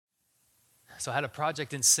So I had a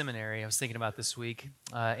project in seminary I was thinking about this week,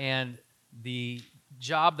 and the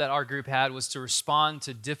job that our group had was to respond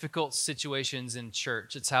to difficult situations in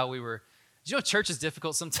church. It's how we were. Did you know church is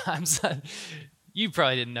difficult sometimes? You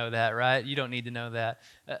probably didn't know that, right? You don't need to know that.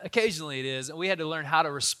 Occasionally it is. We had to learn how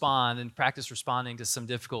to respond and practice responding to some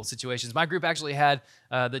difficult situations. My group actually had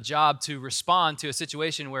the job to respond to a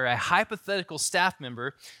situation where a hypothetical staff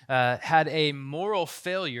member had a moral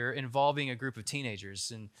failure involving a group of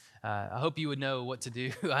teenagers. And I hope you would know what to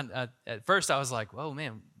do. At first I was like, oh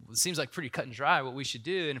man, it seems like pretty cut and dry what we should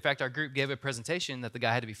do. And in fact, our group gave a presentation that the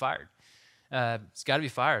guy had to be fired. He's got to be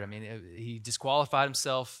fired. I mean, he disqualified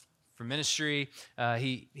himself for ministry.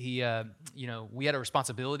 We had a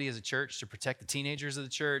responsibility as a church to protect the teenagers of the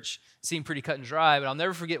church. It seemed pretty cut and dry, but I'll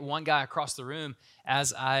never forget one guy across the room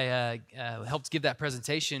as I helped give that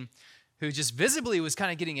presentation who just visibly was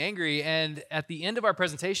kind of getting angry. And at the end of our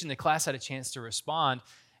presentation, the class had a chance to respond.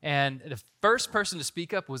 And the first person to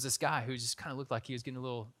speak up was this guy who just kind of looked like he was getting a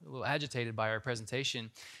little agitated by our presentation.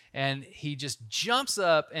 And he just jumps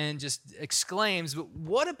up and just exclaims, "But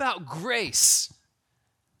what about grace?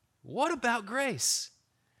 What about grace?"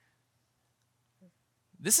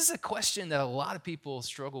 This is a question that a lot of people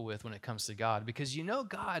struggle with when it comes to God, because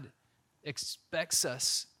God expects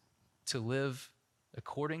us to live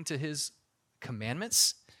according to his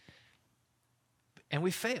commandments, and we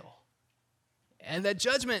fail. And that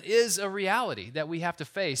judgment is a reality that we have to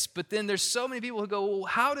face. But then there's so many people who go, well,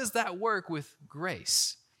 how does that work with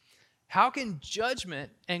grace? How can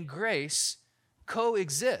judgment and grace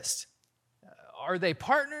coexist? Are they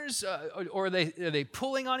partners, or are they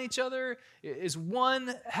pulling on each other? Is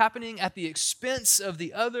one happening at the expense of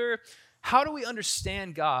the other? How do we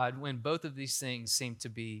understand God when both of these things seem to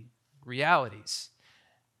be realities?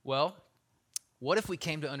 Well, what if we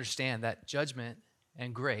came to understand that judgment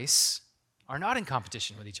and grace are not in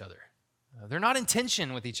competition with each other? They're not in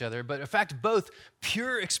tension with each other, but in fact, both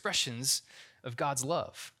pure expressions of God's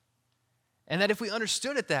love. And that if we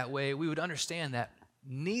understood it that way, we would understand that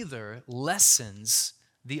neither lessens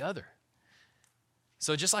the other.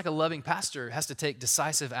 So just like a loving pastor has to take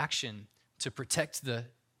decisive action to protect the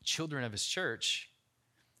children of his church,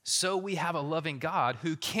 so we have a loving God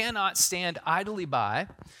who cannot stand idly by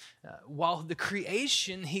while the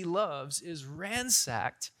creation he loves is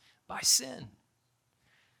ransacked by sin.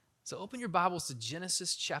 So open your Bibles to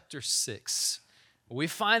Genesis chapter 6. We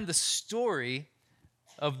find the story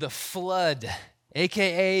of the flood,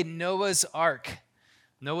 aka Noah's Ark.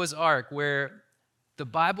 Noah's Ark, where the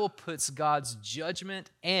Bible puts God's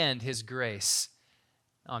judgment and his grace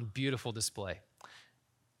on beautiful display.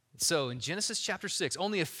 So in Genesis chapter 6,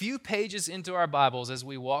 only a few pages into our Bibles as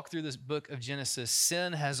we walk through this book of Genesis,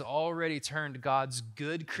 sin has already turned God's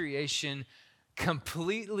good creation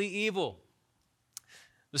completely evil.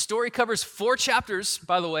 The story covers 4 chapters,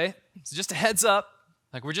 by the way. So just a heads up.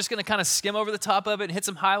 We're just going to kind of skim over the top of it and hit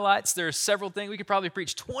some highlights. There are several things. We could probably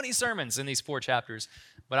preach 20 sermons in these 4 chapters.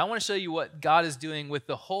 But I want to show you what God is doing with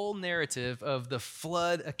the whole narrative of the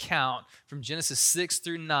flood account from Genesis 6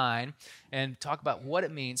 through 9 and talk about what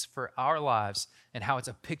it means for our lives and how it's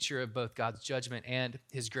a picture of both God's judgment and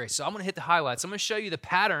his grace. So I'm going to hit the highlights. I'm going to show you the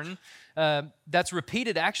pattern that's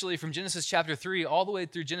repeated actually from Genesis chapter 3 all the way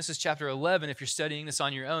through Genesis chapter 11. If you're studying this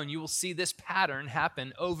on your own, you will see this pattern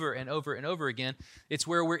happen over and over and over again. It's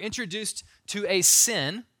where we're introduced to a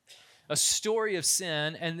sin, a story of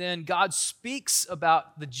sin, and then God speaks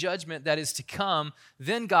about the judgment that is to come.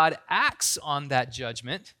 Then God acts on that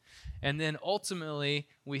judgment, and then ultimately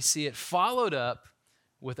we see it followed up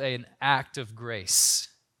with an act of grace,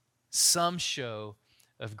 some show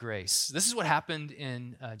of grace. This is what happened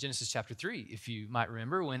in Genesis chapter 3, if you might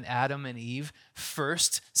remember, when Adam and Eve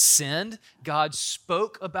first sinned. God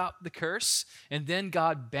spoke about the curse, and then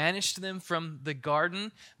God banished them from the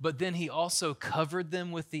garden, but then he also covered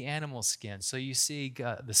them with the animal skin. So you see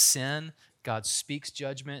the sin, God speaks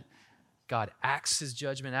judgment, God acts his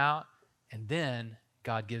judgment out, and then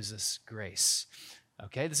God gives us grace.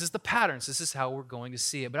 Okay, this is the patterns. This is how we're going to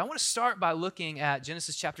see it. But I want to start by looking at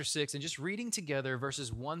Genesis chapter 6 and just reading together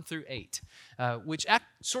verses 1 through 8, which act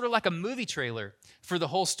sort of like a movie trailer for the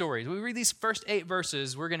whole story. When we read these first 8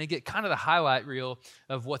 verses, we're going to get kind of the highlight reel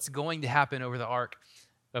of what's going to happen over the arc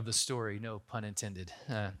of the story. No pun intended.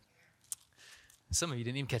 Some of you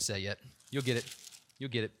didn't even catch that yet. You'll get it. You'll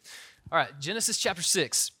get it. All right, Genesis chapter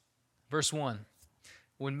 6, verse 1.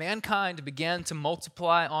 When mankind began to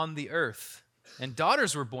multiply on the earth, and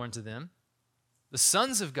daughters were born to them, the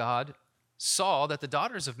sons of God saw that the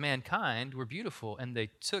daughters of mankind were beautiful, and they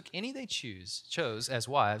took any they chose as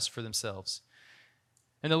wives for themselves.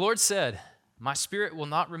 And the Lord said, "My spirit will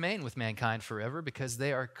not remain with mankind forever, because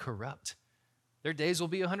they are corrupt. Their days will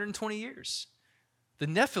be 120 years. The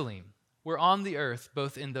Nephilim were on the earth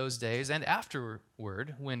both in those days and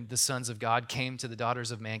afterward when the sons of God came to the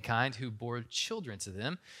daughters of mankind who bore children to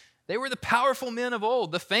them. They were the powerful men of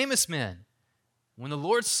old, the famous men. When the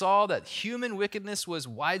Lord saw that human wickedness was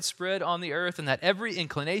widespread on the earth and that every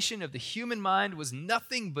inclination of the human mind was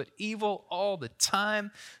nothing but evil all the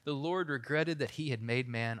time, the Lord regretted that he had made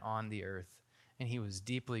man on the earth, and he was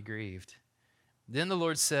deeply grieved. Then the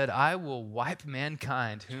Lord said, I will wipe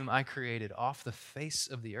mankind, whom I created, off the face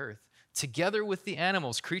of the earth, together with the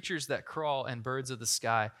animals, creatures that crawl, and birds of the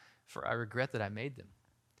sky, for I regret that I made them.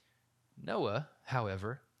 Noah,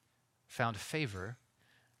 however, found favor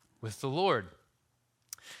with the Lord.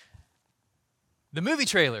 The movie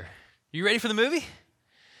trailer. You ready for the movie?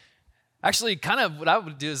 Actually, kind of what I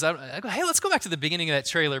would do is I go, hey, let's go back to the beginning of that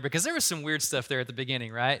trailer because there was some weird stuff there at the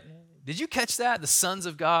beginning, right? Did you catch that? The sons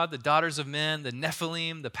of God, the daughters of men, the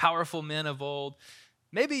Nephilim, the powerful men of old.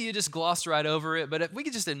 Maybe you just glossed right over it, but if we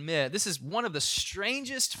could just admit, this is one of the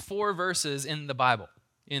strangest 4 verses in the Bible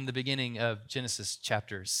in the beginning of Genesis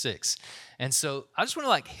chapter 6. And so I just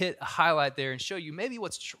want to hit a highlight there and show you maybe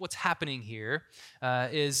what's happening here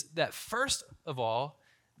is that first of all,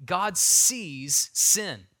 God sees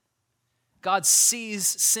sin. God sees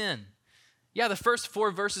sin. Yeah, the first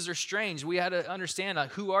 4 verses are strange. We had to understand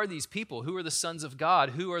who are these people? Who are the sons of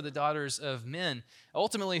God? Who are the daughters of men?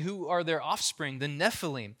 Ultimately, who are their offspring? The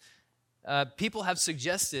Nephilim. People have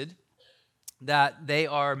suggested that they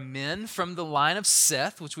are men from the line of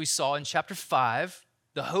Seth, which we saw in chapter 5,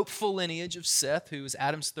 the hopeful lineage of Seth, who was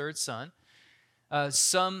Adam's 3rd son.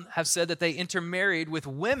 Some have said that they intermarried with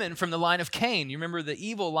women from the line of Cain. You remember the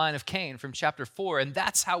evil line of Cain from chapter 4, and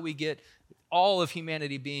that's how we get all of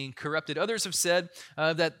humanity being corrupted. Others have said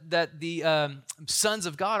that the sons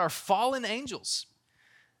of God are fallen angels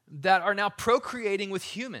that are now procreating with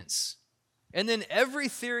humans. And then every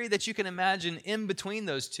theory that you can imagine in between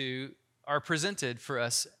those two are presented for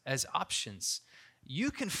us as options.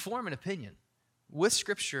 You can form an opinion with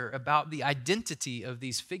Scripture about the identity of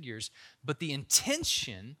these figures, but the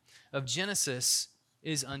intention of Genesis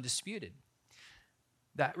is undisputed.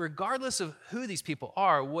 That regardless of who these people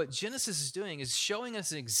are, what Genesis is doing is showing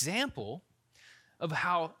us an example of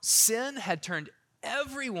how sin had turned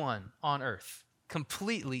everyone on earth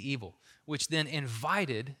completely evil, which then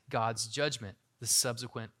invited God's judgment, the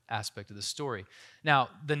subsequent aspect of the story. Now,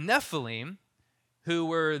 the Nephilim, who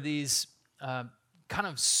were these kind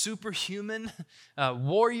of superhuman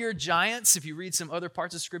warrior giants, if you read some other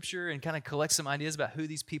parts of Scripture and kind of collect some ideas about who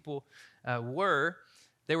these people were,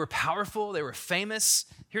 they were powerful, they were famous.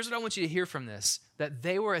 Here's what I want you to hear from this, that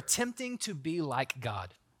they were attempting to be like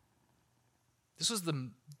God. This was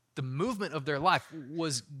the movement of their life,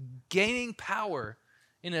 was gaining power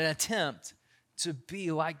in an attempt to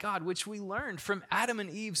be like God, which we learned from Adam and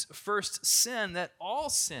Eve's first sin, that all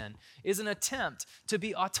sin is an attempt to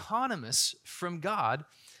be autonomous from God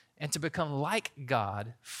and to become like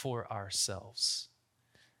God for ourselves.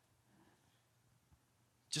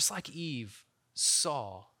 Just like Eve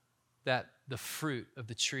saw that the fruit of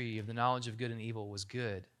the tree of the knowledge of good and evil was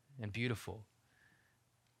good and beautiful,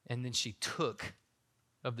 and then she took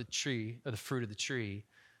of the fruit of the tree,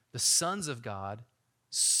 the sons of God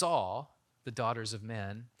saw the daughters of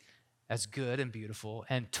men as good and beautiful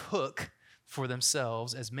and took for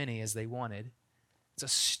themselves as many as they wanted. It's a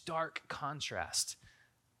stark contrast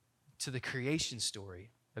to the creation story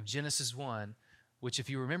of Genesis 1, which, if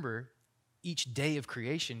you remember, each day of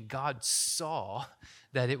creation, God saw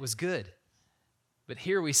that it was good. But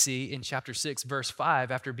here we see in chapter 6, verse 5,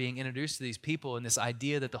 after being introduced to these people and this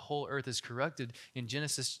idea that the whole earth is corrupted, in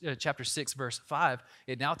Genesis chapter 6, verse 5,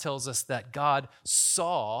 it now tells us that God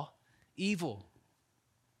saw evil.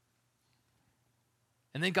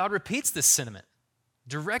 And then God repeats this sentiment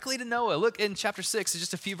directly to Noah. Look in chapter 6,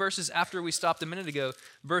 just a few verses after we stopped a minute ago,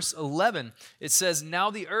 verse 11, it says, now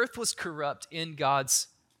the earth was corrupt in God's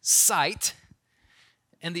sight,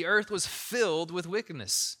 and the earth was filled with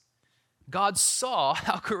wickedness. God saw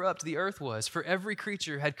how corrupt the earth was, for every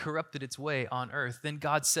creature had corrupted its way on earth. Then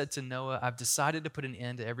God said to Noah, I've decided to put an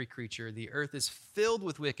end to every creature. The earth is filled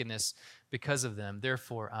with wickedness because of them.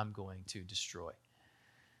 Therefore, I'm going to destroy.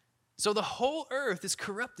 So the whole earth is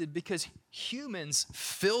corrupted because humans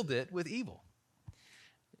filled it with evil.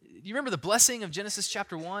 You remember the blessing of Genesis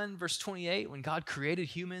chapter 1, verse 28, when God created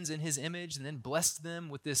humans in his image and then blessed them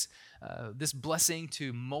with this blessing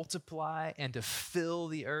to multiply and to fill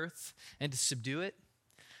the earth and to subdue it?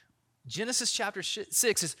 Genesis chapter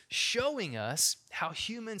 6 is showing us how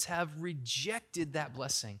humans have rejected that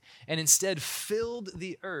blessing and instead filled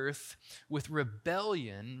the earth with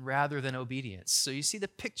rebellion rather than obedience. So you see the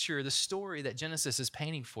picture, the story that Genesis is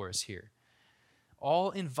painting for us here, all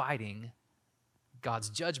inviting God's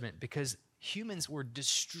judgment because humans were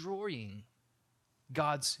destroying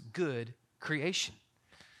God's good creation.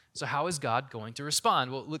 So how is God going to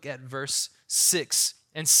respond? Well, look at verse 6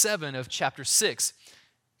 and 7 of chapter 6.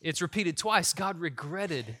 It's repeated twice. God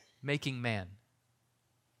regretted making man.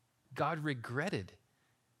 God regretted.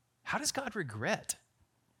 How does God regret?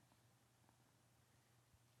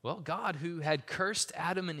 Well, God, who had cursed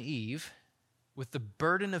Adam and Eve with the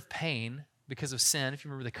burden of pain because of sin, if you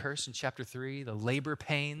remember the curse in chapter 3, the labor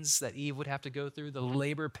pains that Eve would have to go through, the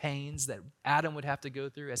labor pains that Adam would have to go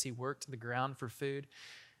through as he worked the ground for food,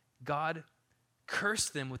 God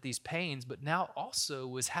cursed them with these pains, but now also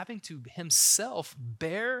was having to himself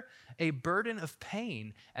bear a burden of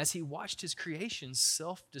pain as he watched his creation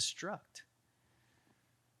self-destruct.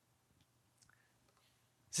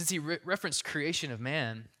 Since he referenced creation of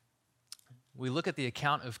man, we look at the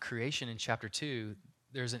account of creation in chapter 2.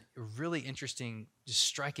 There's a really interesting, just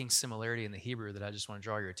striking similarity in the Hebrew that I just want to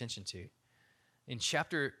draw your attention to. In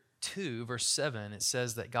chapter 2, verse 7, it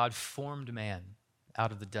says that God formed man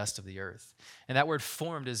out of the dust of the earth. And that word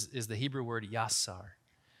formed is the Hebrew word yasar.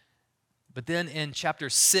 But then in chapter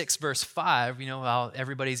 6, verse 5, you know how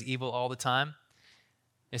everybody's evil all the time?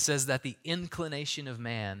 It says that the inclination of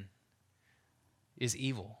man is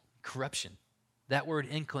evil, corruption. That word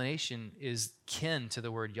inclination is kin to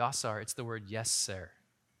the word yasar. It's the word yeser.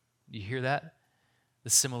 You hear that? The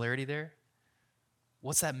similarity there?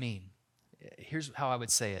 What's that mean? Here's how I would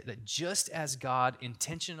say it, that just as God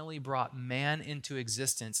intentionally brought man into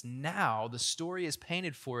existence, now the story is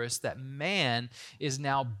painted for us that man is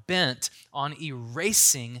now bent on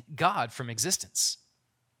erasing God from existence.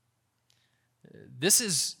 This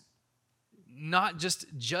is not just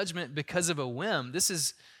judgment because of a whim. This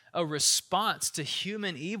is a response to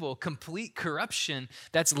human evil, complete corruption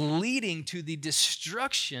that's leading to the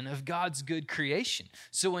destruction of God's good creation.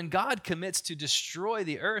 So when God commits to destroy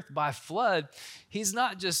the earth by flood, he's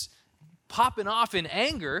not just popping off in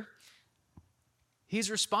anger.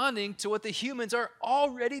 He's responding to what the humans are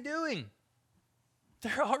already doing.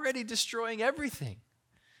 They're already destroying everything.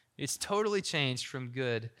 It's totally changed from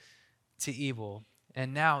good to evil,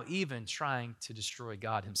 and now even trying to destroy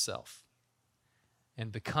God himself and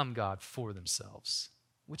become God for themselves,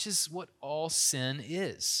 which is what all sin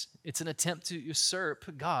is. It's an attempt to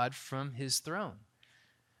usurp God from his throne.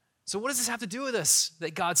 So what does this have to do with us,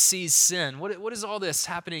 that God sees sin? What is all this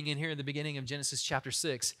happening in here in the beginning of Genesis chapter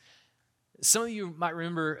 6? Some of you might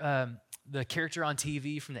remember the character on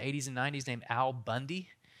TV from the 80s and 90s named Al Bundy.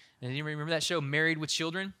 And anybody remember that show, Married with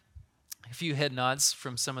Children? A few head nods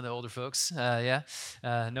from some of the older folks. No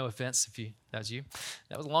offense if that was you.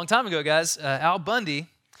 That was a long time ago, guys. Al Bundy,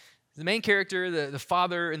 the main character, the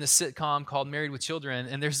father in the sitcom called Married with Children.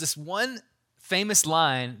 And there's this one famous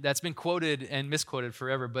line that's been quoted and misquoted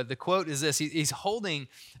forever. But the quote is this. He's holding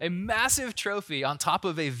a massive trophy on top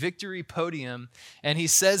of a victory podium. And he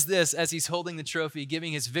says this as he's holding the trophy,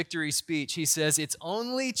 giving his victory speech. He says, "It's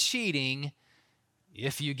only cheating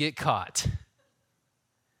if you get caught."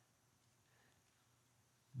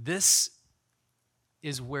 This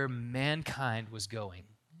is where mankind was going.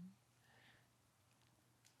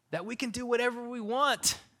 That we can do whatever we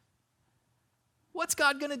want. What's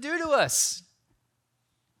God going to do to us?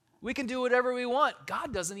 We can do whatever we want.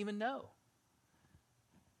 God doesn't even know.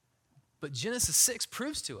 But Genesis 6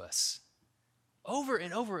 proves to us over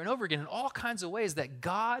and over and over again in all kinds of ways that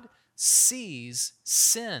God sees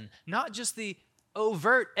sin, not just the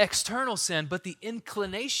overt external sin, but the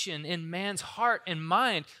inclination in man's heart and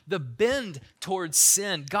mind, the bend towards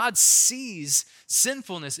sin. God sees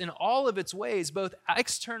sinfulness in all of its ways, both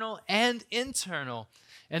external and internal.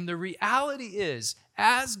 And the reality is,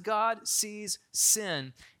 as God sees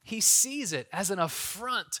sin, he sees it as an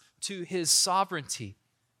affront to his sovereignty.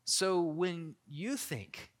 So when you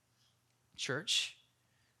think, church,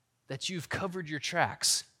 that you've covered your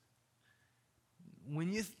tracks,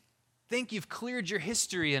 when you think you've cleared your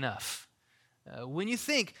history enough, when you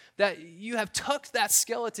think that you have tucked that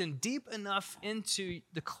skeleton deep enough into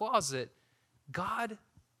the closet, God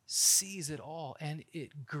sees it all, and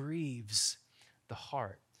it grieves the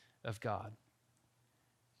heart of God.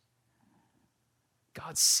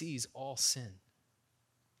 God sees all sin.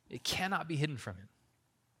 It cannot be hidden from him.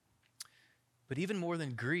 But even more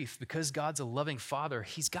than grief, because God's a loving Father,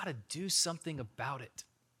 he's got to do something about it.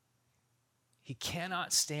 He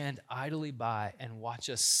cannot stand idly by and watch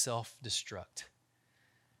us self-destruct.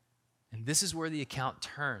 And this is where the account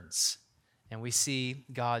turns. And we see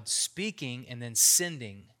God speaking and then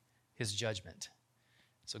sending his judgment.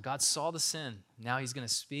 So God saw the sin. Now he's going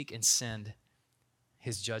to speak and send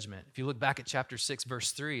his judgment. If you look back at chapter 6,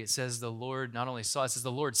 verse 3, it says the Lord not only saw, it says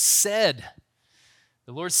the Lord said,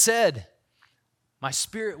 my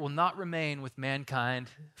spirit will not remain with mankind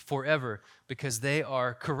forever because they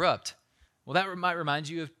are corrupt. Well, that might remind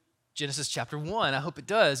you of Genesis chapter 1. I hope it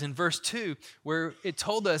does. In verse 2, where it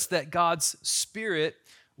told us that God's spirit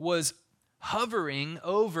was hovering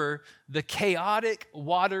over the chaotic,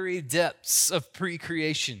 watery depths of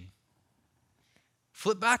pre-creation.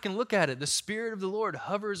 Flip back and look at it. The Spirit of the Lord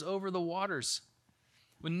hovers over the waters.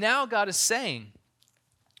 Well, now God is saying,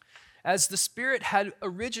 as the Spirit had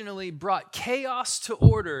originally brought chaos to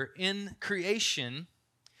order in creation,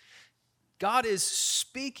 God is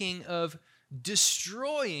speaking of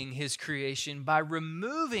destroying his creation by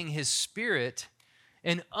removing his Spirit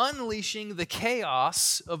and unleashing the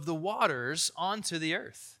chaos of the waters onto the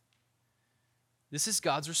earth. This is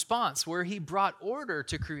God's response, where he brought order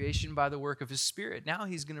to creation by the work of his Spirit. Now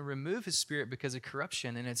he's going to remove his Spirit because of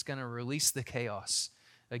corruption, and it's going to release the chaos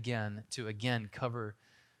again to again cover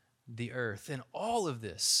the earth. And all of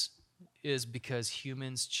this is because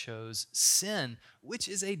humans chose sin, which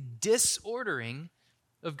is a disordering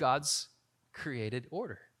of God's created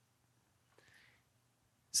order.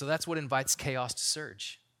 So that's what invites chaos to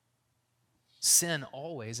surge. Sin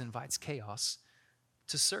always invites chaos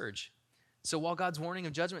to surge. So while God's warning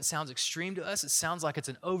of judgment sounds extreme to us, it sounds like it's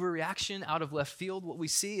an overreaction out of left field, what we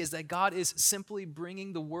see is that God is simply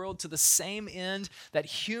bringing the world to the same end that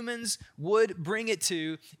humans would bring it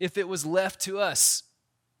to if it was left to us.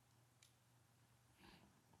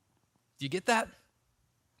 Do you get that?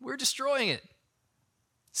 We're destroying it.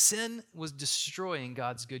 Sin was destroying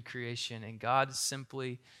God's good creation, and God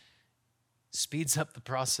simply speeds up the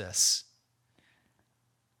process.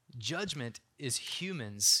 Judgment is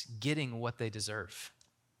humans getting what they deserve.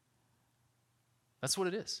 That's what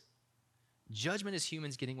it is. Judgment is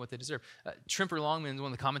humans getting what they deserve. Trimper Longman,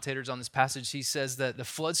 one of the commentators on this passage, he says that the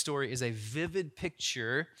flood story is a vivid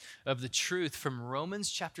picture of the truth from Romans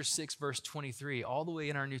chapter 6, verse 23, all the way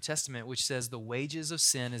in our New Testament, which says the wages of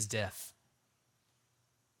sin is death.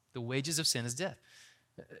 The wages of sin is death.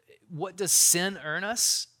 What does sin earn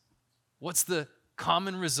us? What's the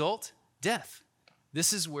common result? Death.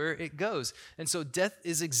 This is where it goes. And so death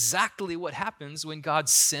is exactly what happens when God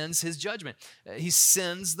sends his judgment. He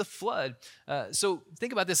sends the flood. So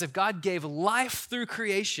think about this. If God gave life through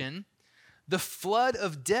creation, the flood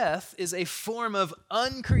of death is a form of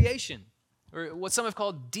uncreation, or what some have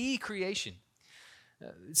called decreation.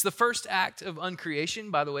 It's the first act of uncreation,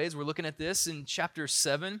 by the way, as we're looking at this in chapter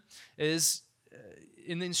 7, is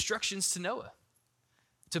in the instructions to Noah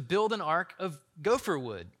to build an ark of gopher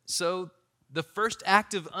wood. So the first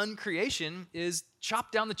act of uncreation is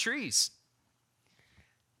chop down the trees.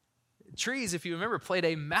 Trees, if you remember, played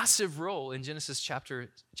a massive role in Genesis chapters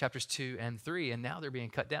 2 and 3, and now they're being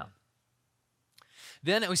cut down.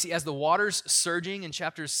 Then we see as the waters surging in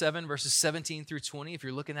chapter 7, verses 17 through 20. If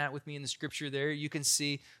you're looking at it with me in the scripture there, you can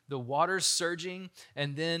see the waters surging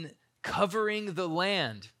and then covering the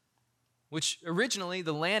land, which originally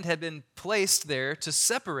the land had been placed there to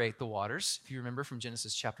separate the waters, if you remember from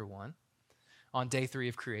Genesis chapter 1, on day 3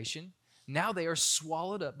 of creation. Now they are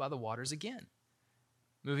swallowed up by the waters again.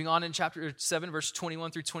 Moving on in chapter 7, verse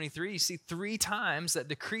 21 through 23, you see 3 times that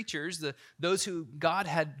the creatures, those who God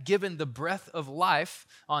had given the breath of life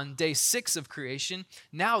on day 6 of creation,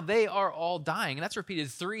 now they are all dying. And that's repeated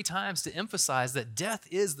 3 times to emphasize that death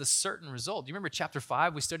is the certain result. Do you remember chapter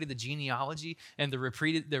 5? We studied the genealogy and the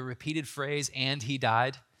repeated phrase, and he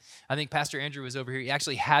died. I think Pastor Andrew was over here. He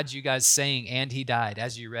actually had you guys saying, and he died,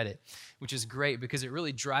 as you read it, which is great because it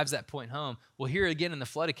really drives that point home. Well, here again in the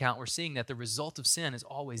flood account, we're seeing that the result of sin is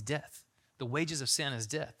always death. The wages of sin is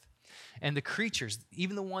death. And the creatures,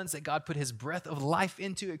 even the ones that God put his breath of life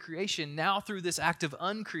into at creation, now through this act of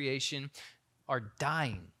uncreation, are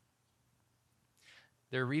dying.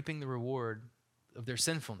 They're reaping the reward of their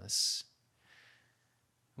sinfulness,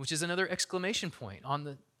 which is another exclamation point on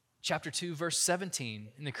the chapter 2, verse 17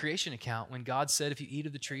 in the creation account, when God said, if you eat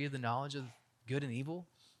of the tree of the knowledge of good and evil,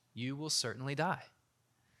 you will certainly die.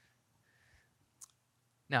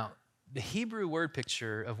 Now, the Hebrew word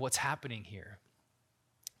picture of what's happening here,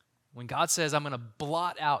 when God says, I'm going to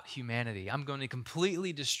blot out humanity, I'm going to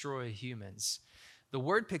completely destroy humans, the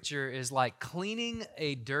word picture is like cleaning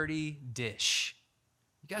a dirty dish.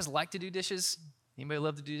 You guys like to do dishes? Anybody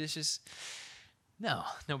love to do dishes? No,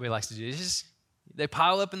 nobody likes to do dishes. They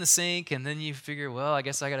pile up in the sink, and then you figure, well, I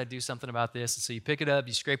guess I got to do something about this. And so you pick it up,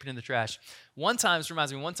 you scrape it in the trash. One time, this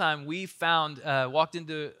reminds me, one time we walked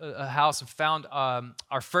into a house and found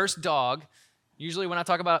our first dog. Usually when I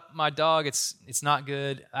talk about my dog, it's not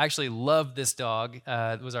good. I actually love this dog.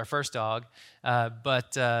 It was our first dog.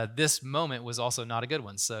 But this moment was also not a good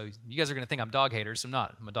one. So you guys are going to think I'm dog haters. I'm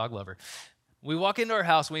not. I'm a dog lover. We walk into our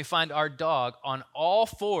house and we find our dog on all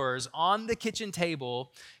fours on the kitchen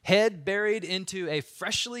table, head buried into a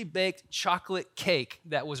freshly baked chocolate cake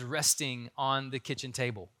that was resting on the kitchen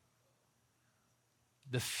table.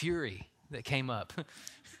 The fury that came up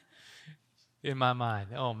in my mind.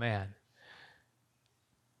 Oh, man.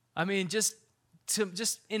 I mean, just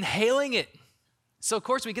inhaling it. So, of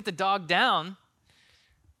course, we get the dog down.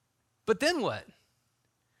 But then what?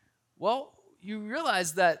 Well, you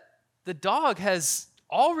realize that the dog has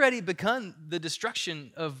already begun the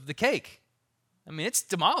destruction of the cake. I mean, it's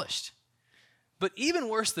demolished. But even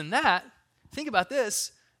worse than that, think about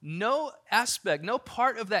this. No aspect, no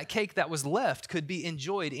part of that cake that was left could be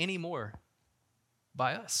enjoyed anymore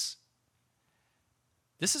by us.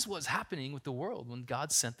 This is what's happening with the world when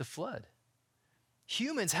God sent the flood.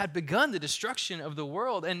 Humans had begun the destruction of the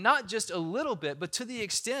world, and not just a little bit, but to the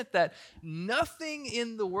extent that nothing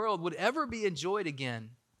in the world would ever be enjoyed again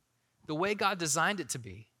the way God designed it to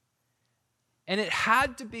be. And it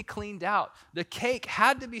had to be cleaned out. The cake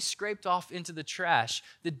had to be scraped off into the trash.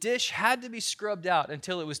 The dish had to be scrubbed out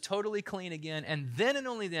until it was totally clean again. And then and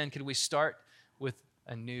only then could we start with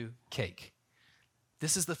a new cake.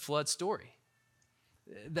 This is the flood story.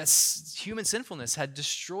 That human sinfulness had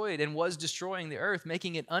destroyed and was destroying the earth,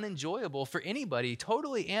 making it unenjoyable for anybody,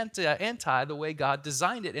 totally anti the way God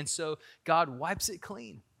designed it. And so God wipes it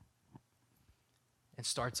clean and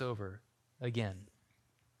starts over again.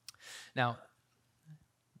 Now,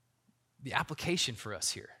 the application for us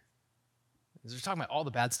here, is we're talking about all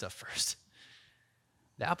the bad stuff first.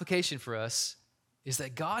 The application for us is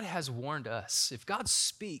that God has warned us. If God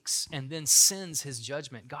speaks and then sends his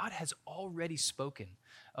judgment, God has already spoken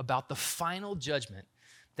about the final judgment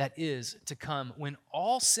that is to come when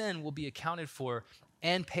all sin will be accounted for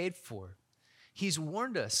and paid for. He's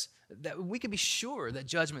warned us that we can be sure that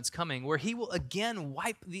judgment's coming, where he will again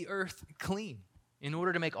wipe the earth clean in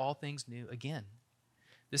order to make all things new again.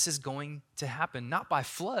 This is going to happen, not by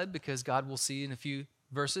flood, because God will see in a few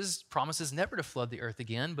verses, promises never to flood the earth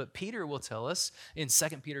again, but Peter will tell us in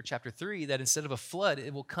 2 Peter chapter 3 that instead of a flood,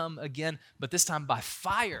 it will come again, but this time by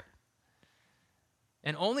fire.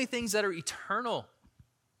 And only things that are eternal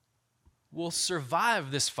will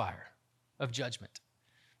survive this fire of judgment.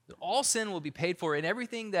 All sin will be paid for, and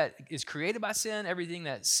everything that is created by sin, everything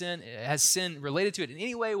that has sin related to it in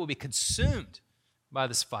any way will be consumed by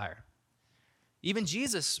this fire. Even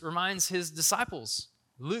Jesus reminds his disciples,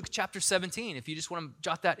 Luke chapter 17, if you just want to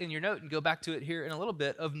jot that in your note and go back to it here in a little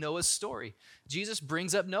bit, of Noah's story. Jesus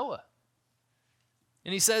brings up Noah.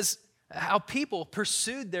 And he says how people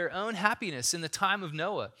pursued their own happiness in the time of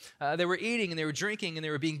Noah. They were eating and they were drinking and they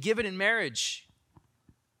were being given in marriage.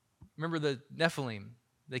 Remember the Nephilim.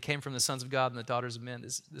 They came from the sons of God and the daughters of men.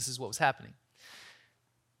 This is what was happening.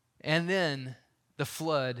 And then the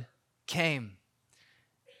flood came.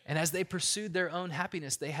 And as they pursued their own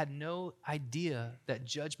happiness, they had no idea that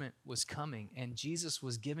judgment was coming. And Jesus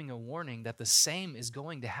was giving a warning that the same is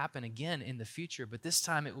going to happen again in the future. But this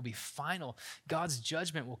time it will be final. God's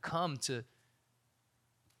judgment will come to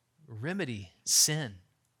remedy sin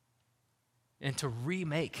and to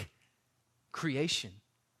remake creation.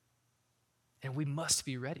 And we must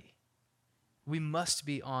be ready. We must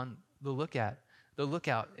be on the lookout.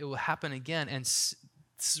 It will happen again. And this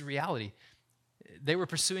is reality. They were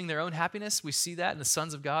pursuing their own happiness. We see that in the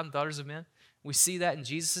sons of God and daughters of men. We see that in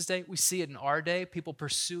Jesus' day. We see it in our day, people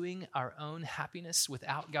pursuing our own happiness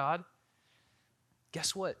without God.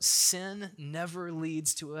 Guess what? Sin never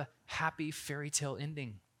leads to a happy fairy tale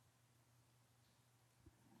ending.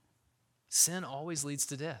 Sin always leads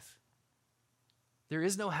to death. There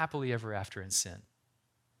is no happily ever after in sin.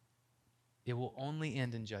 It will only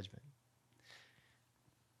end in judgment.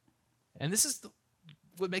 And this is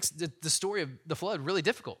what makes the story of the flood really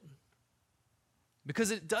difficult,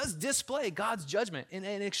 because it does display God's judgment in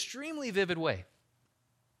an extremely vivid way.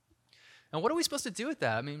 And what are we supposed to do with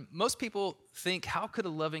that? I mean, most people think, how could a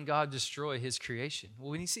loving God destroy his creation?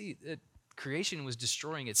 Well, when you see that creation was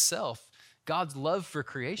destroying itself, God's love for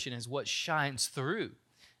creation is what shines through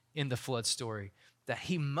in the flood story, that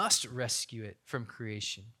he must rescue it from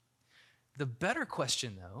creation. The better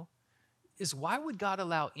question, though, is why would God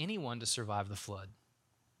allow anyone to survive the flood?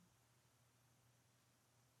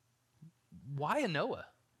 Why a Noah?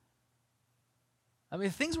 I mean,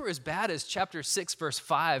 if things were as bad as chapter 6, verse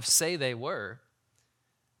 5 say they were,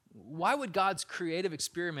 why would God's creative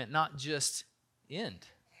experiment not just end?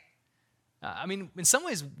 I mean, in some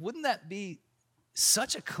ways, wouldn't that be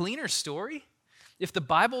such a cleaner story? If the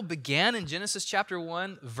Bible began in Genesis chapter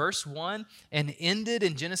 1, verse 1, and ended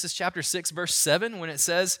in Genesis chapter 6, verse 7, when it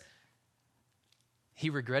says, he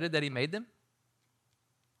regretted that he made them?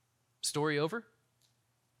 Story over?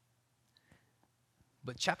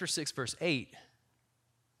 But chapter 6, verse 8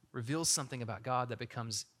 reveals something about God that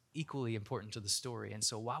becomes equally important to the story. And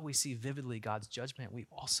so while we see vividly God's judgment,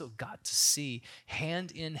 we've also got to see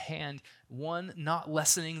hand in hand, one not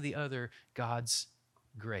lessening the other, God's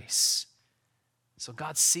grace. So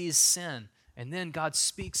God sees sin, and then God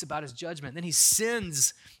speaks about his judgment. Then he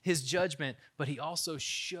sends his judgment, but he also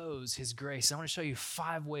shows his grace. I want to show you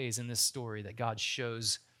 5 ways in this story that God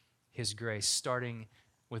shows his grace, starting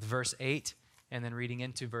with verse 8 and then reading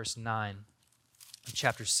into verse 9 of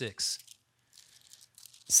chapter 6.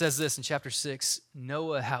 It says this in chapter 6,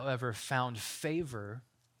 Noah, however, found favor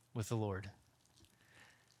with the Lord.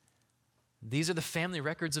 These are the family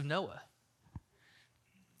records of Noah.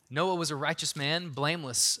 Noah was a righteous man,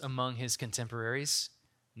 blameless among his contemporaries.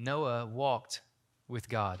 Noah walked with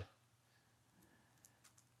God.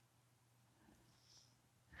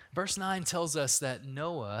 Verse 9 tells us that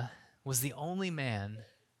Noah was the only man,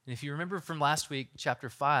 and if you remember from last week, chapter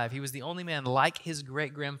 5, he was the only man like his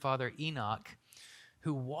great-grandfather Enoch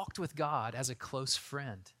who walked with God as a close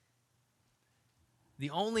friend. The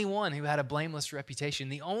only one who had a blameless reputation,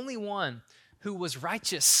 the only one who was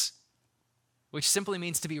righteous, which simply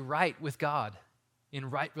means to be right with God, in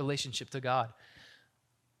right relationship to God.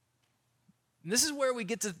 And this is where we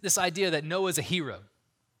get to this idea that Noah is a hero.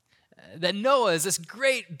 That Noah is this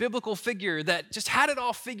great biblical figure that just had it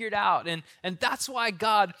all figured out. And that's why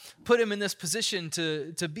God put him in this position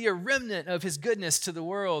to be a remnant of his goodness to the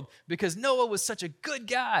world, because Noah was such a good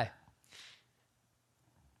guy.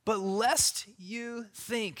 But lest you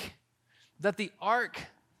think that the ark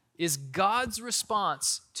is God's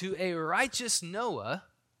response to a righteous Noah,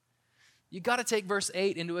 you got to take verse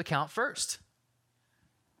 8 into account first.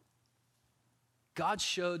 God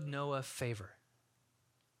showed Noah favor.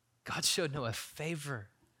 God showed Noah favor.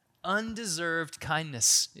 Undeserved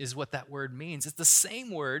kindness is what that word means. It's the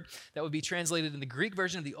same word that would be translated in the Greek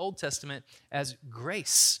version of the Old Testament as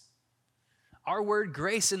grace. Our word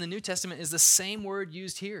grace in the New Testament is the same word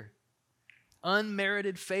used here.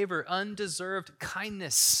 Unmerited favor, undeserved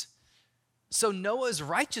kindness. So Noah's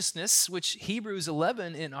righteousness, which Hebrews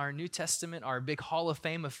 11 in our New Testament, our big hall of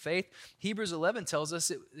fame of faith, Hebrews 11 tells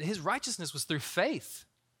us his righteousness was through faith.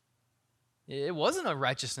 It wasn't a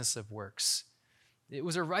righteousness of works. It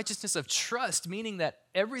was a righteousness of trust, meaning that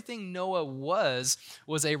everything Noah was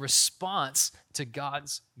a response to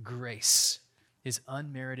God's grace, his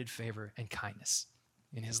unmerited favor and kindness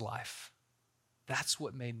in his life. That's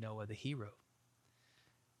what made Noah the hero,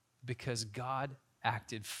 because God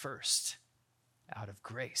acted first out of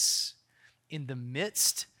grace. In the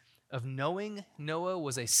midst of knowing Noah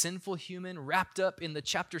was a sinful human wrapped up in the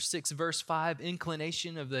chapter 6, verse 5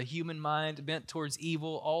 inclination of the human mind bent towards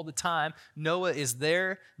evil all the time, Noah is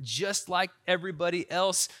there just like everybody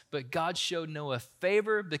else, but God showed Noah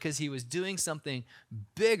favor because he was doing something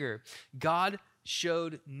bigger. God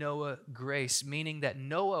showed Noah grace, meaning that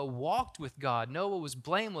Noah walked with God. Noah was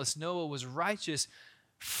blameless. Noah was righteous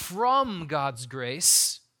from God's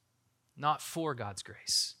grace, not for God's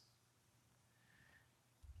grace.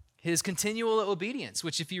 His continual obedience,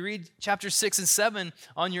 which if you read chapter 6 and 7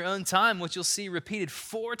 on your own time, what you'll see repeated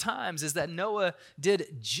 4 times is that Noah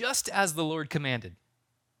did just as the Lord commanded.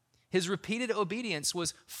 His repeated obedience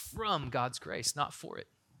was from God's grace, not for it.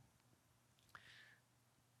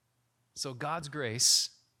 So God's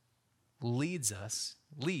grace leads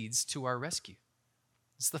to our rescue.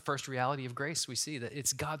 It's the first reality of grace we see, that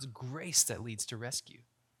it's God's grace that leads to rescue.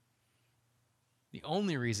 The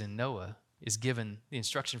only reason Noah is given the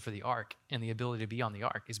instruction for the ark and the ability to be on the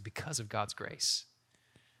ark is because of God's grace.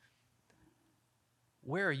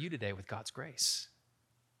 Where are you today with God's grace?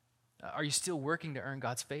 Are you still working to earn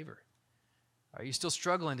God's favor? Are you still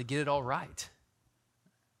struggling to get it all right?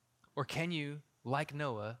 Or can you, like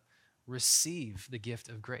Noah, receive the gift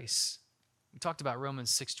of grace? We talked about Romans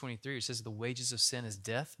 6:23. It says the wages of sin is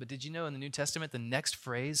death. But did you know in the New Testament, the next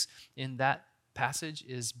phrase in that passage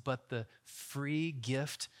is, but the free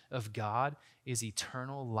gift of God is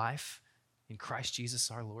eternal life in Christ Jesus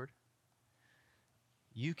our Lord?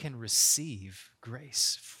 You can receive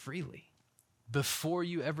grace freely before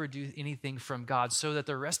you ever do anything from God, so that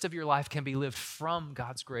the rest of your life can be lived from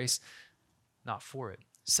God's grace, not for it.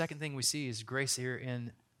 Second thing we see is grace here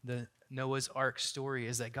in the Noah's Ark story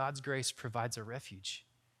is that God's grace provides a refuge.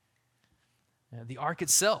 The ark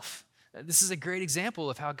itself, this is a great example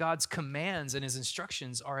of how God's commands and his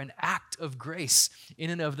instructions are an act of grace in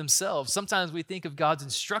and of themselves. Sometimes we think of God's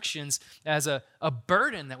instructions as a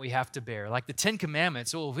burden that we have to bear, like the 10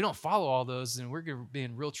 Commandments. Oh, if we don't follow all those, then we're going to be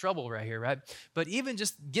in real trouble right here, right? But even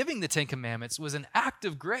just giving the 10 Commandments was an act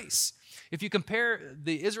of grace. If you compare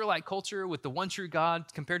the Israelite culture with the one true God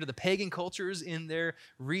compared to the pagan cultures in their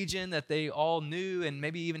region that they all knew and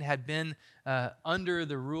maybe even had been under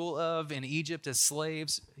the rule of in Egypt as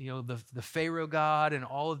slaves, the Pharaoh god and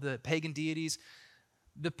all of the pagan deities.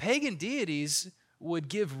 The pagan deities would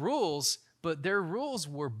give rules, but their rules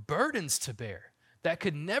were burdens to bear that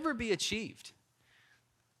could never be achieved.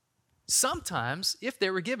 Sometimes, if they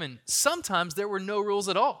were given, sometimes there were no rules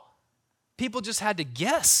at all. People just had to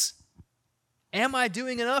guess. Am I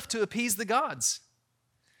doing enough to appease the gods?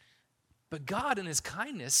 But God, in his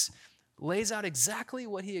kindness, lays out exactly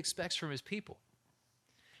what he expects from his people,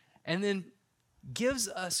 and then gives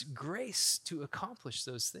us grace to accomplish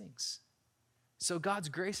those things. So God's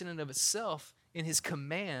grace in and of itself in his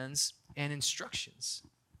commands and instructions.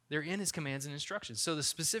 They're in his commands and instructions. So the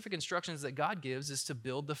specific instructions that God gives is to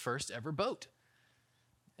build the first ever boat.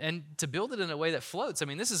 And to build it in a way that floats. I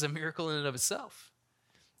mean, this is a miracle in and of itself.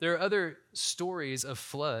 There are other stories of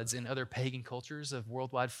floods in other pagan cultures, of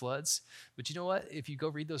worldwide floods. But you know what? If you go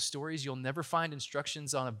read those stories, you'll never find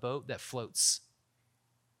instructions on a boat that floats.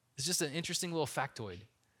 It's just an interesting little factoid.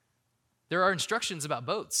 There are instructions about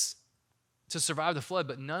boats to survive the flood,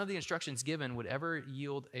 but none of the instructions given would ever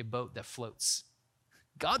yield a boat that floats.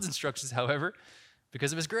 God's instructions, however,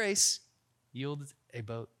 because of his grace, yielded a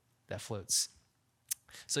boat that floats.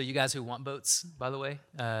 So you guys who want boats, by the way,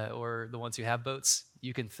 or the ones who have boats,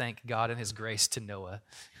 you can thank God and his grace to Noah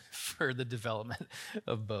for the development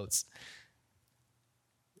of boats.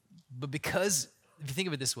 But because, if you think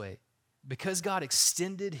of it this way, because God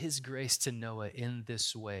extended his grace to Noah in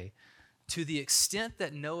this way, to the extent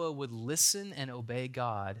that Noah would listen and obey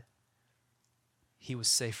God, he was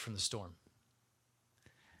safe from the storm.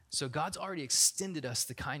 So God's already extended us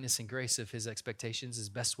the kindness and grace of his expectations, his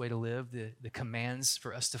best way to live, the commands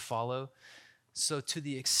for us to follow. So to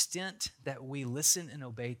the extent that we listen and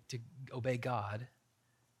obey God,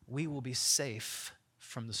 we will be safe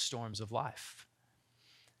from the storms of life.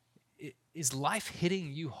 Is life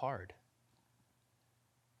hitting you hard?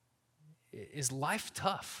 Is life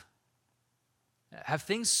tough? Have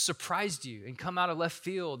things surprised you and come out of left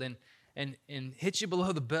field and hit you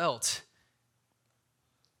below the belt?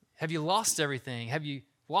 Have you lost everything? Have you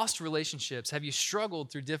lost relationships? Have you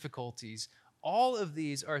struggled through difficulties? All of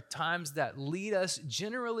these are times that lead us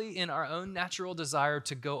generally in our own natural desire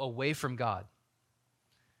to go away from God.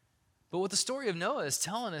 But what the story of Noah is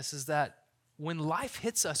telling us is that when life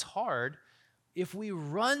hits us hard, if we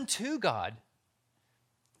run to God,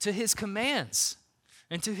 to his commands,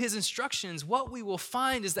 and to his instructions, what we will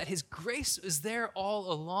find is that his grace is there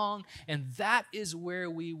all along, and that is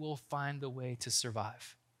where we will find the way to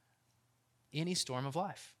survive any storm of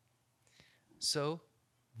life. So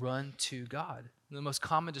run to God. The most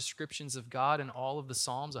common descriptions of God in all of the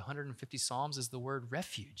Psalms, 150 Psalms, is the word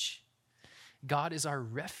refuge. God is our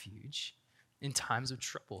refuge in times of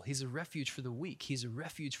trouble. He's a refuge for the weak. He's a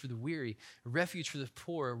refuge for the weary, a refuge for the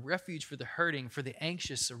poor, a refuge for the hurting, for the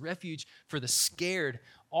anxious, a refuge for the scared.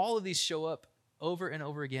 All of these show up over and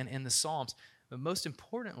over again in the Psalms. But most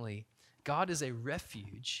importantly, God is a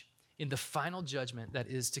refuge in the final judgment that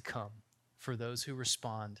is to come for those who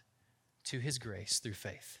respond to his grace through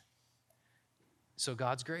faith. So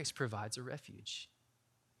God's grace provides a refuge.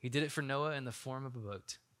 He did it for Noah in the form of a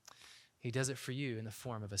boat. He does it for you in the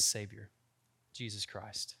form of a Savior, Jesus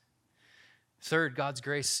Christ. Third, God's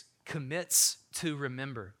grace commits to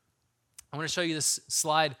remember. I want to show you this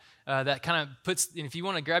slide that kind of puts, and if you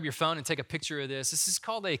want to grab your phone and take a picture of this is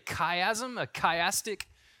called a chiasm, a chiastic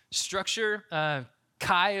structure.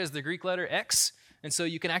 Chi is the Greek letter X. And so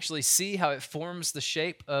you can actually see how it forms the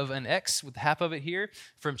shape of an X with half of it here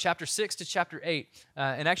from chapter 6 to chapter 8.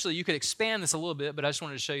 And actually, you could expand this a little bit, but I just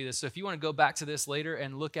wanted to show you this. So if you want to go back to this later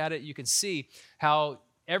and look at it, you can see how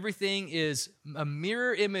everything is a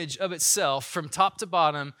mirror image of itself from top to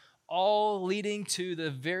bottom, all leading to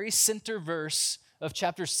the very center verse of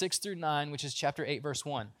chapter 6 through 9, which is chapter 8, verse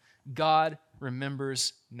 1. God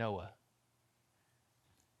remembers Noah.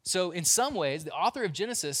 So in some ways, the author of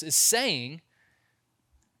Genesis is saying,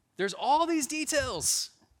 there's all these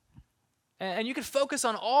details, and you can focus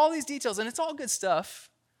on all these details, and it's all good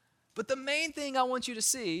stuff, but the main thing I want you to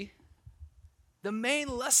see, the main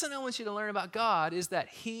lesson I want you to learn about God is that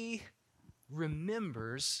he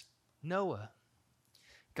remembers Noah.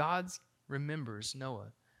 God remembers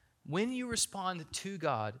Noah. When you respond to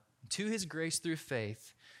God, to his grace through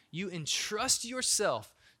faith, you entrust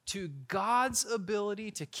yourself to God's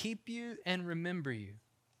ability to keep you and remember you,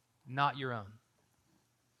 not your own.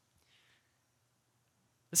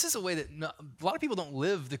 This is a way that a lot of people don't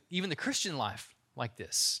live even the Christian life like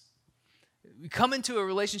this. We come into a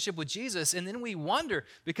relationship with Jesus, and then we wonder,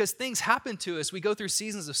 because things happen to us, we go through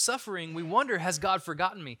seasons of suffering, we wonder, has God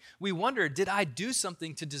forgotten me? We wonder, did I do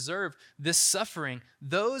something to deserve this suffering?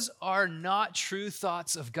 Those are not true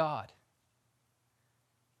thoughts of God.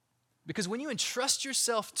 Because when you entrust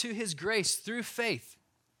yourself to his grace through faith,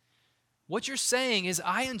 what you're saying is,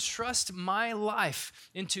 I entrust my life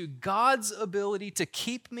into God's ability to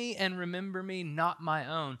keep me and remember me, not my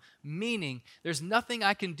own. Meaning, there's nothing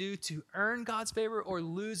I can do to earn God's favor or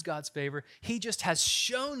lose God's favor. He just has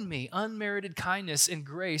shown me unmerited kindness and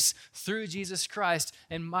grace through Jesus Christ.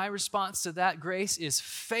 And my response to that grace is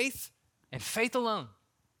faith and faith alone.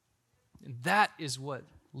 And that is what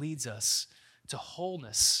leads us to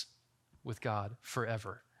wholeness with God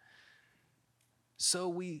forever. So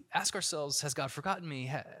we ask ourselves, has God forgotten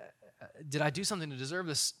me? Did I do something to deserve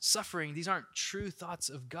this suffering? These aren't true thoughts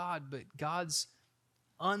of God, but God's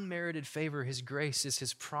unmerited favor, his grace, is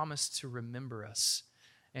his promise to remember us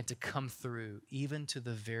and to come through even to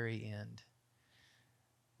the very end.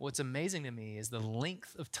 What's amazing to me is the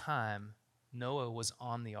length of time Noah was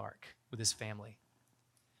on the ark with his family.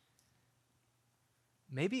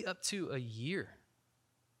 Maybe up to a year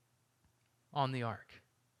on the ark.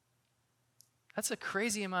 That's a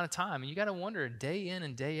crazy amount of time. And you got to wonder, day in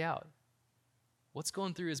and day out, what's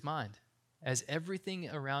going through his mind as everything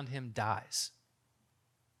around him dies?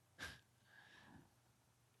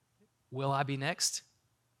 Will I be next?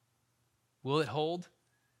 Will it hold?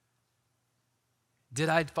 Did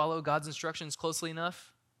I follow God's instructions closely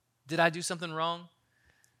enough? Did I do something wrong?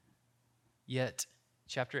 Yet,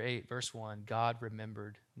 chapter 8, verse 1, God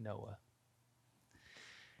remembered Noah.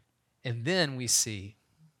 And then we see,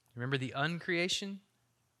 remember the uncreation?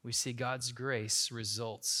 We see God's grace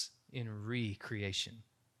results in recreation.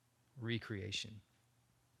 Recreation.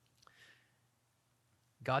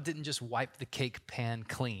 God didn't just wipe the cake pan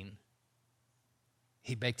clean.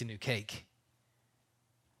 He baked a new cake.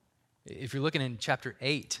 If you're looking in chapter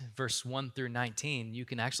 8, verse 1 through 19, you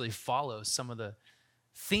can actually follow some of the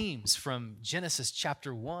themes from Genesis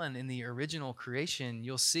chapter 1 in the original creation.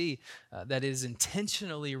 You'll see that it is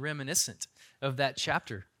intentionally reminiscent of that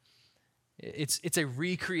chapter. It's a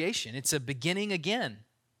recreation. It's a beginning again.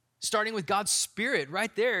 Starting with God's Spirit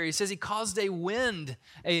right there. He says he caused a wind,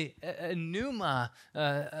 a pneuma,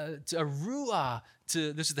 a ruah.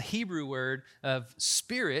 This is the Hebrew word of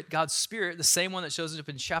spirit, God's Spirit, the same one that shows up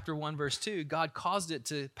in chapter 1, verse 2. God caused it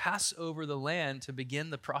to pass over the land to begin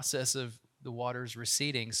the process of the waters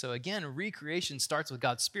receding. So again, recreation starts with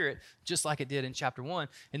God's Spirit, just like it did in chapter 1.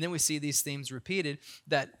 And then we see these themes repeated,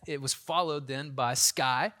 that it was followed then by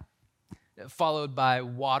sky, followed by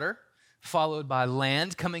water, followed by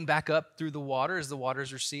land coming back up through the water as the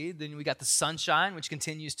waters recede. Then we got the sunshine, which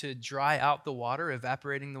continues to dry out the water,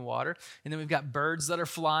 evaporating the water. And then we've got birds that are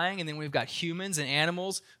flying. And then we've got humans and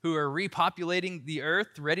animals who are repopulating the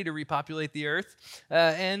earth, ready to repopulate the earth,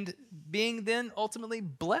 and being then ultimately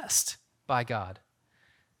blessed by God.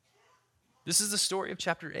 This is the story of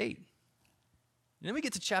chapter 8. And then we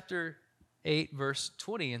get to chapter 8, verse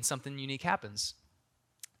 20, and something unique happens.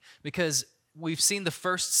 Because we've seen the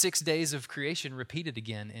first 6 days of creation repeated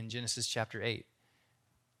again in Genesis chapter 8.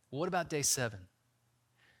 What about day 7?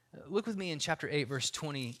 Look with me in chapter 8, verse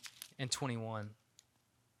 20 and 21.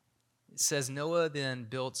 It says, Noah then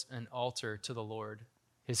built an altar to the Lord.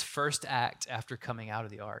 His first act after coming out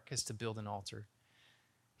of the ark is to build an altar.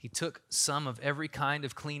 He took some of every kind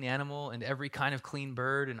of clean animal and every kind of clean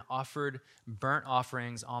bird and offered burnt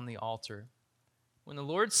offerings on the altar. When the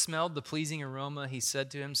Lord smelled the pleasing aroma, he said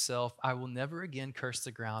to himself, I will never again curse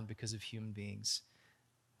the ground because of human beings.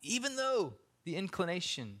 Even though the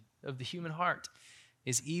inclination of the human heart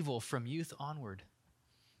is evil from youth onward,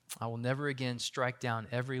 I will never again strike down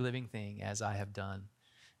every living thing as I have done.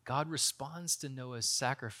 God responds to Noah's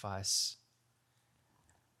sacrifice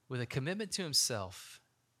with a commitment to himself,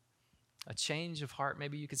 a change of heart,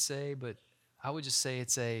 maybe you could say, but I would just say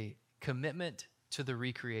it's a commitment to the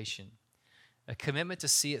recreation. A commitment to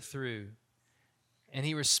see it through. And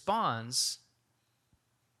he responds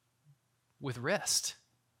with rest.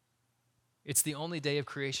 It's the only day of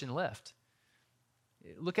creation left.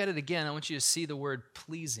 Look at it again. I want you to see the word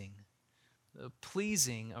pleasing. The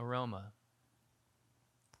pleasing aroma.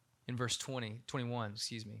 In verse 21.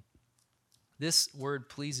 This word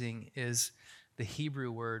pleasing is the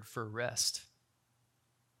Hebrew word for rest.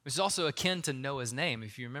 It's also akin to Noah's name.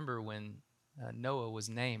 If you remember when Noah was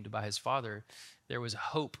named by his father, there was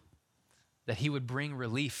hope that he would bring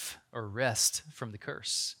relief or rest from the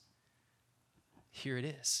curse. Here it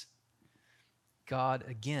is. God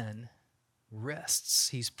again rests.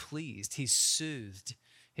 He's pleased. He's soothed.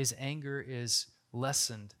 His anger is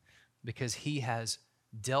lessened because he has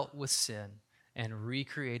dealt with sin and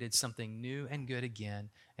recreated something new and good again.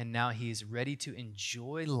 And now he is ready to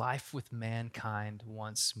enjoy life with mankind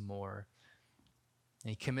once more. And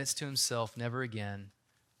he commits to himself never again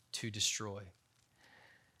to destroy.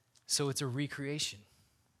 So it's a recreation,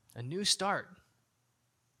 a new start,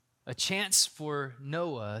 a chance for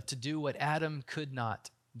Noah to do what Adam could not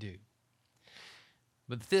do.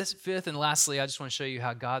 But this fifth and lastly, I just want to show you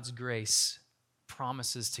how God's grace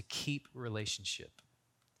promises to keep relationship.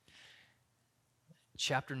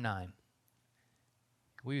 Chapter 9.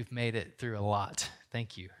 We've made it through a lot.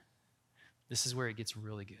 Thank you. This is where it gets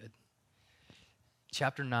really good.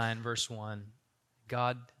 Chapter 9, verse 1.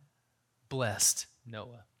 God blessed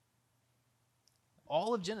Noah.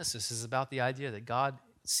 All of Genesis is about the idea that God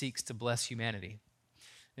seeks to bless humanity.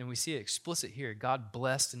 And we see it explicit here. God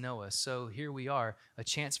blessed Noah. So here we are, a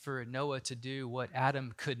chance for Noah to do what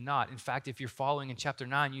Adam could not. In fact, if you're following in chapter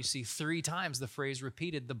 9, you see 3 times the phrase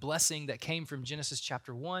repeated, the blessing that came from Genesis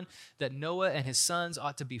chapter 1, that Noah and his sons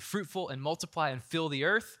ought to be fruitful and multiply and fill the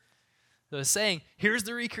earth. So it's saying, here's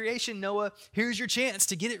the recreation, Noah. Here's your chance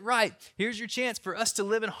to get it right. Here's your chance for us to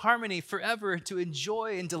live in harmony forever, to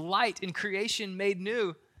enjoy and delight in creation made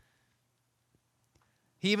new.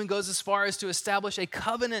 He even goes as far as to establish a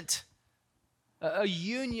covenant, a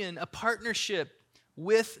union, a partnership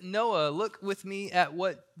with Noah. Look with me at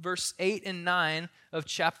what verse 8 and 9 of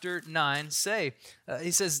chapter 9 say.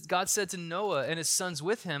 He says, God said to Noah and his sons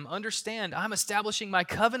with him, understand, I'm establishing my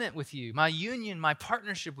covenant with you, my union, my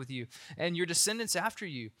partnership with you, and your descendants after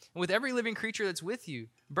you, and with every living creature that's with you,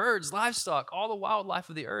 birds, livestock, all the wildlife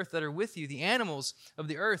of the earth that are with you, the animals of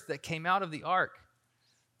the earth that came out of the ark.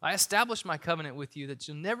 I establish my covenant with you that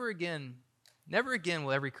you'll never again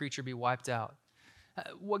will every creature be wiped out.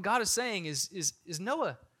 What God is saying is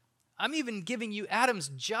Noah, I'm even giving you Adam's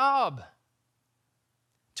job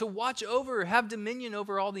to watch over, have dominion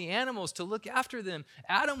over all the animals, to look after them.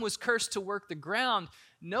 Adam was cursed to work the ground.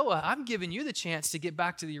 Noah, I'm giving you the chance to get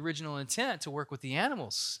back to the original intent to work with the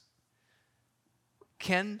animals.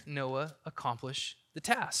 Can Noah accomplish the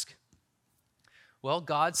task? Well,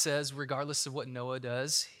 God says, regardless of what Noah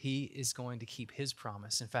does, he is going to keep his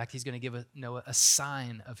promise. In fact, he's going to give Noah a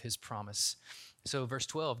sign of his promise. So verse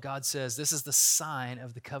 12, God says, this is the sign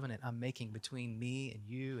of the covenant I'm making between me and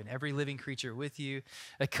you and every living creature with you,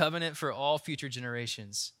 a covenant for all future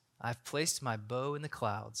generations. I've placed my bow in the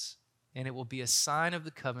clouds, and it will be a sign of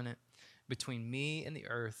the covenant between me and the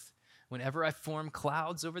earth. Whenever I form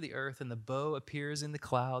clouds over the earth and the bow appears in the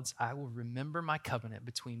clouds, I will remember my covenant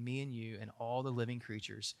between me and you and all the living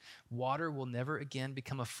creatures. Water will never again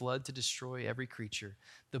become a flood to destroy every creature.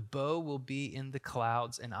 The bow will be in the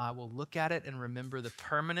clouds, and I will look at it and remember the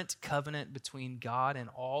permanent covenant between God and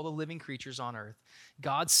all the living creatures on earth.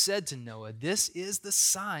 God said to Noah, this is the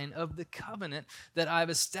sign of the covenant that I've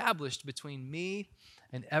established between me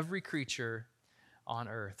and every creature on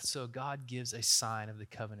earth. So God gives a sign of the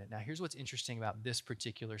covenant. Now, here's what's interesting about this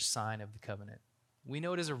particular sign of the covenant. We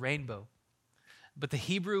know it as a rainbow, but the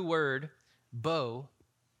Hebrew word bow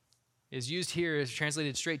is used here as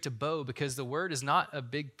translated straight to bow because the word is not a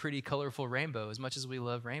big, pretty, colorful rainbow as much as we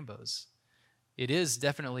love rainbows. It is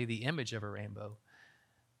definitely the image of a rainbow,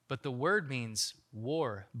 but the word means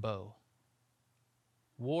war bow,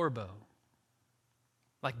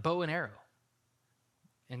 like bow and arrow.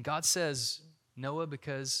 And God says, Noah,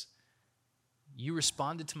 because you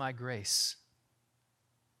responded to my grace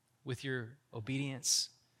with your obedience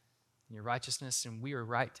and your righteousness, and we are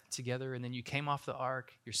right together, and then you came off the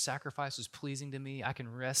ark, your sacrifice was pleasing to me, I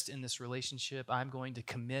can rest in this relationship. I'm going to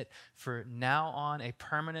commit for now on a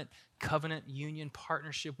permanent covenant union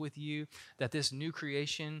partnership with you, that this new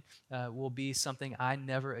creation will be something I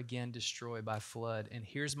never again destroy by flood. And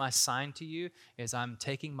here's my sign to you, is I'm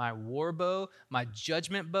taking my war bow, my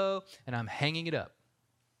judgment bow, and I'm hanging it up.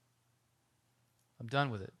 I'm done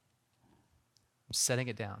with it. I'm setting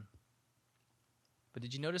it down. But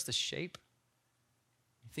did you notice the shape?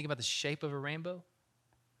 You think about the shape of a rainbow?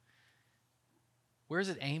 Where is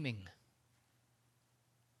it aiming?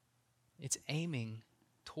 It's aiming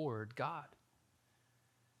toward God.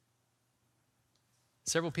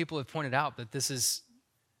 Several people have pointed out that this is,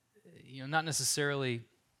 not necessarily,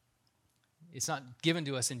 it's not given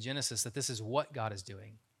to us in Genesis that this is what God is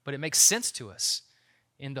doing, but it makes sense to us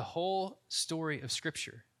in the whole story of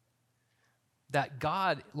Scripture. that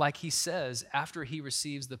God, like he says, after he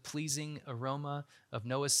receives the pleasing aroma of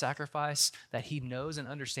Noah's sacrifice, that he knows and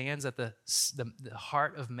understands that the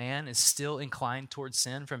heart of man is still inclined towards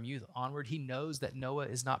sin from youth onward. He knows that Noah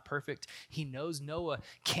is not perfect. He knows Noah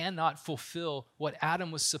cannot fulfill what Adam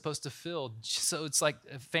was supposed to fill. So it's like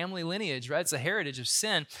a family lineage, right? It's a heritage of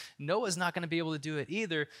sin. Noah's not going to be able to do it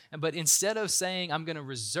either. But instead of saying, I'm going to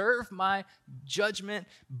reserve my judgment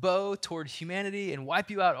bow toward humanity and wipe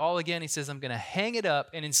you out all again, he says, I'm going to hang it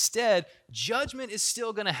up. And instead, judgment is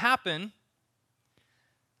still going to happen,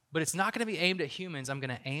 but it's not going to be aimed at humans. I'm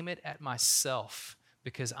going to aim it at myself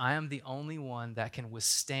because I am the only one that can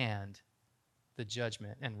withstand the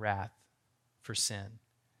judgment and wrath for sin.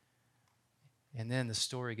 And then the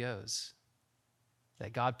story goes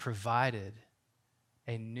that God provided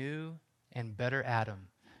a new and better Adam,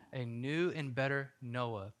 a new and better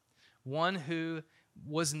Noah, one who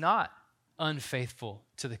was not unfaithful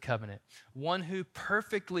to the covenant, one who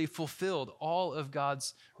perfectly fulfilled all of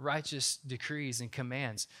God's righteous decrees and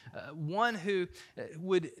commands, one who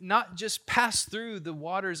would not just pass through the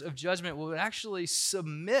waters of judgment, would actually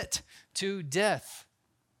submit to death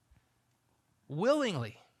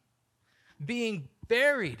willingly, being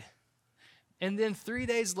buried, and then 3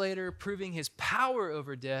 days later proving his power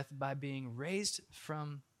over death by being raised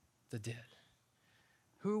from the dead.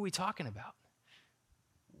 Who are we talking about?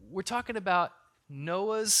 We're talking about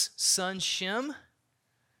Noah's son Shem.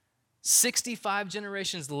 65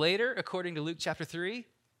 generations later, according to Luke chapter 3,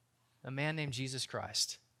 a man named Jesus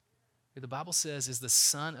Christ, who the Bible says is the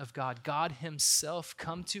Son of God. God himself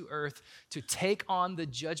come to earth to take on the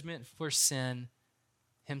judgment for sin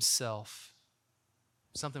himself,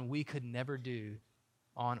 something we could never do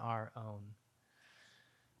on our own.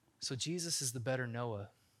 So Jesus is the better Noah.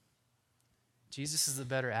 Jesus is the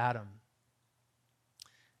better Adam.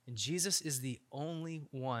 And Jesus is the only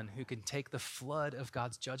one who can take the flood of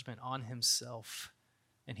God's judgment on himself.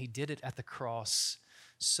 And he did it at the cross.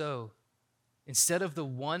 So instead of the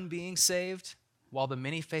one being saved while the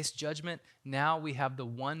many face judgment, now we have the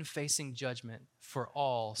one facing judgment for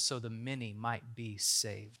all so the many might be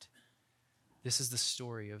saved. This is the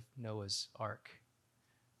story of Noah's ark.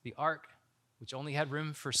 The ark, which only had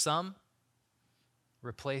room for some,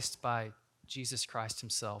 replaced by Jesus Christ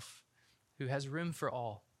himself, who has room for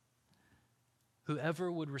all.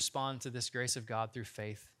 Whoever would respond to this grace of God through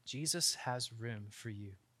faith, Jesus has room for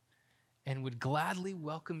you and would gladly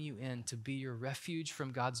welcome you in to be your refuge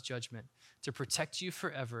from God's judgment, to protect you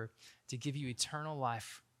forever, to give you eternal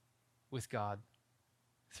life with God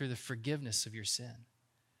through the forgiveness of your sin.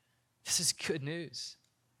 This is good news.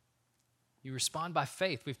 You respond by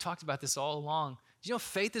faith. We've talked about this all along. Do you know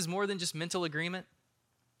faith is more than just mental agreement?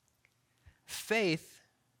 Faith,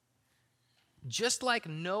 just like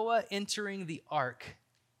Noah entering the ark,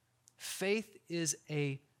 faith is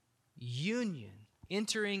a union,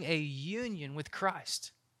 entering a union with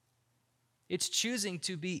Christ. It's choosing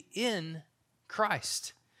to be in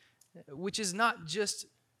Christ, which is not just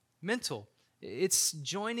mental. It's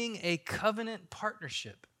joining a covenant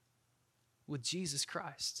partnership with Jesus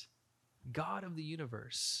Christ, God of the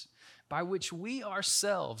universe, by which we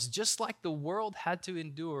ourselves, just like the world had to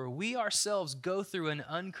endure, we ourselves go through an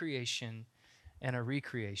uncreation and a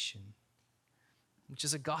recreation, which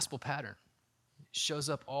is a gospel pattern. It shows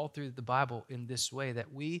up all through the Bible in this way,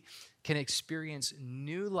 that we can experience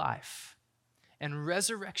new life and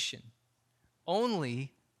resurrection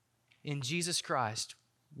only in Jesus Christ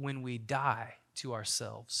when we die to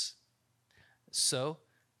ourselves. So,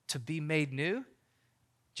 to be made new,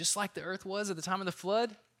 just like the earth was at the time of the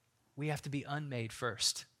flood, we have to be unmade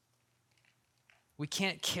first. We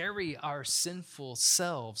can't carry our sinful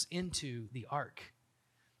selves into the ark.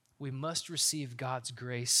 We must receive God's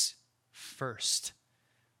grace first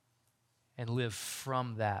and live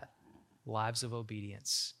from that lives of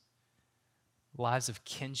obedience, lives of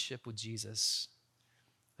kinship with Jesus,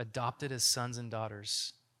 adopted as sons and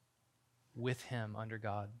daughters with him under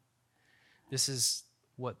God. This is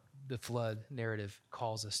what the flood narrative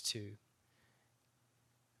calls us to.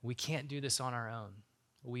 We can't do this on our own.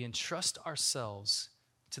 We entrust ourselves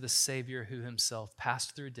to the Savior who himself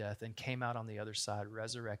passed through death and came out on the other side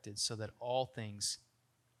resurrected so that all things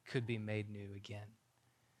could be made new again.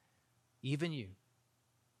 Even you.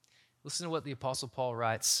 Listen to what the Apostle Paul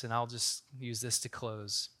writes, and I'll just use this to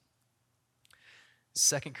close.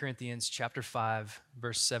 2 Corinthians chapter 5,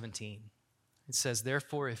 verse 17. It says,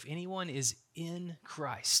 "Therefore, if anyone is in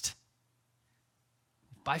Christ,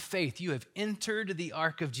 by faith you have entered the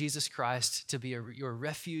ark of Jesus Christ to be your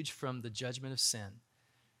refuge from the judgment of sin,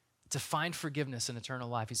 to find forgiveness and eternal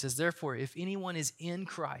life." He says, "Therefore, if anyone is in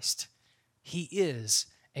Christ, he is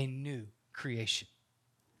a new creation.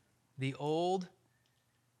 The old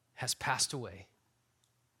has passed away.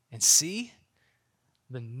 And see,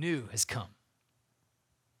 the new has come.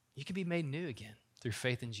 You can be made new again through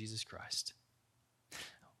faith in Jesus Christ.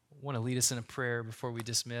 I want to lead us in a prayer before we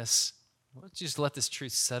dismiss. Let's just let this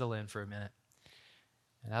truth settle in for a minute.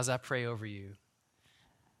 And as I pray over you,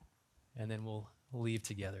 and then we'll leave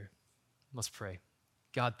together. Let's pray.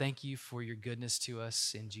 God, thank you for your goodness to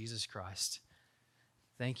us in Jesus Christ.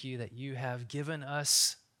 Thank you that you have given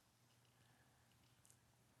us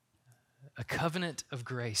a covenant of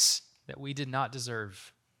grace that we did not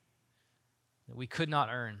deserve, that we could not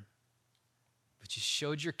earn. But you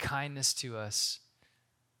showed your kindness to us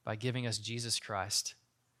by giving us Jesus Christ.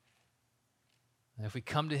 And if we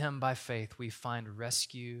come to him by faith, we find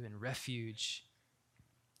rescue and refuge.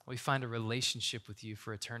 We find a relationship with you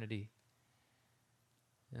for eternity.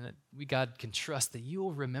 And that we, God, can trust that you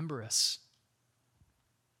will remember us.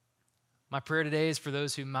 My prayer today is for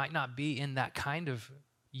those who might not be in that kind of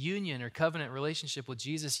union or covenant relationship with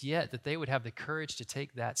Jesus yet, that they would have the courage to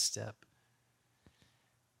take that step.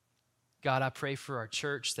 God, I pray for our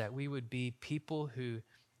church that we would be people who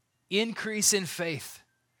increase in faith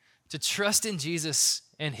to trust in Jesus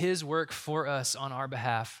and his work for us on our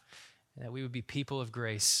behalf, and that we would be people of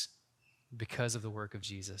grace because of the work of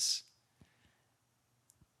Jesus.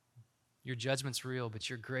 Your judgment's real, but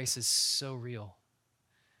your grace is so real.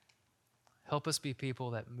 Help us be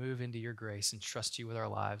people that move into your grace and trust you with our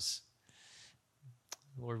lives.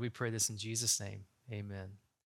 Lord, we pray this in Jesus' name. Amen.